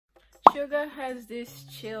Suga has this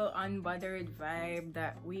chill, unbothered vibe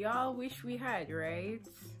that we all wish we had, right?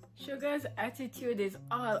 Suga's attitude is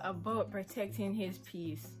all about protecting his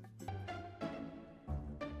peace.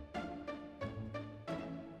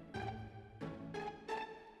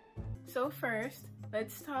 So first,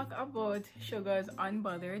 let's talk about Suga's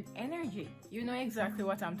unbothered energy. You know exactly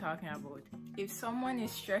what I'm talking about. If someone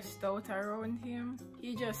is stressed out around him,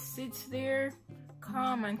 he just sits there,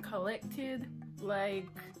 calm and collected, like,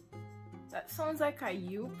 that sounds like a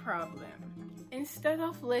you problem. Instead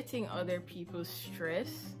of letting other people's stress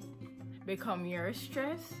become your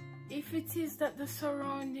stress, if it is that the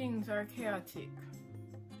surroundings are chaotic,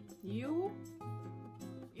 you're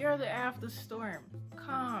the eye of the storm,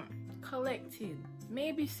 calm, collected,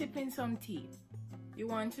 maybe sipping some tea. You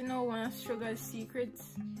want to know one of Suga's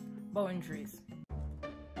secrets? Boundaries.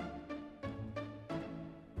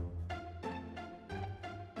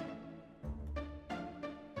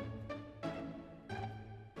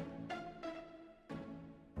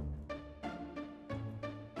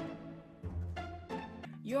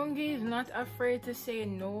 Yoongi is not afraid to say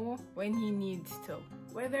no when he needs to.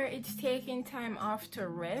 Whether it's taking time off to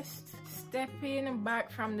rest, stepping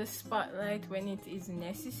back from the spotlight when it is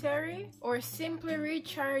necessary, or simply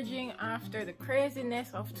recharging after the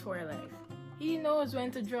craziness of tour life. He knows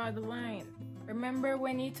when to draw the line. Remember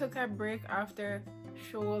when he took a break after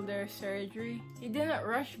shoulder surgery? He didn't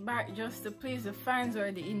rush back just to please the fans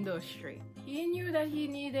or the industry. He knew that he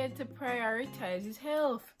needed to prioritize his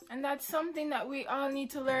health, and that's something that we all need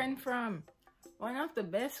to learn from. One of the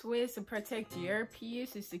best ways to protect your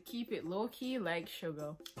peace is to keep it low-key like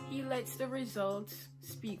Suga. He lets the results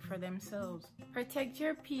speak for themselves. Protect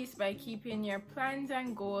your peace by keeping your plans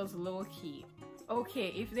and goals low-key. Okay,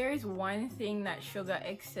 if there is one thing that Suga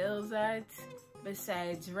excels at,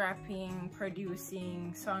 besides rapping,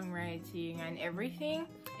 producing, songwriting, and everything,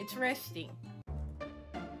 it's resting.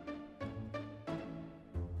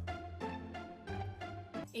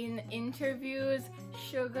 In interviews,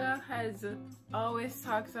 Suga has always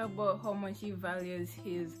talked about how much he values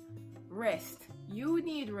his rest. You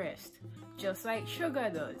need rest, just like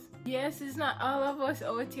Suga does. Yes, it's not all of us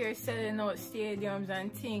out here selling out stadiums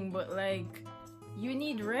and things, but like, you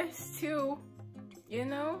need rest too, you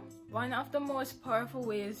know? One of the most powerful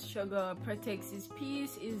ways Suga protects his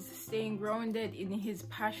peace is staying grounded in his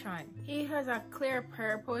passion. He has a clear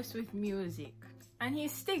purpose with music, and he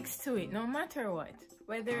sticks to it no matter what.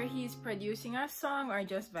 Whether he's producing a song or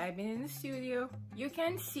just vibing in the studio, you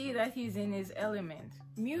can see that he's in his element.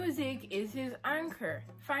 Music is his anchor.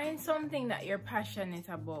 Find something that you're passionate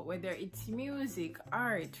about, whether it's music,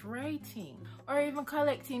 art, writing, or even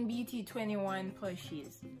collecting BT21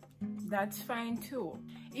 plushies. That's fine too.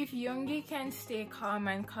 If Yoongi can stay calm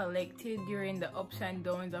and collected during the ups and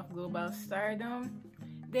downs of global stardom,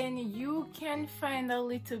 then you can find a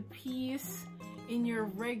little peace in your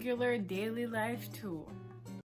regular daily life too.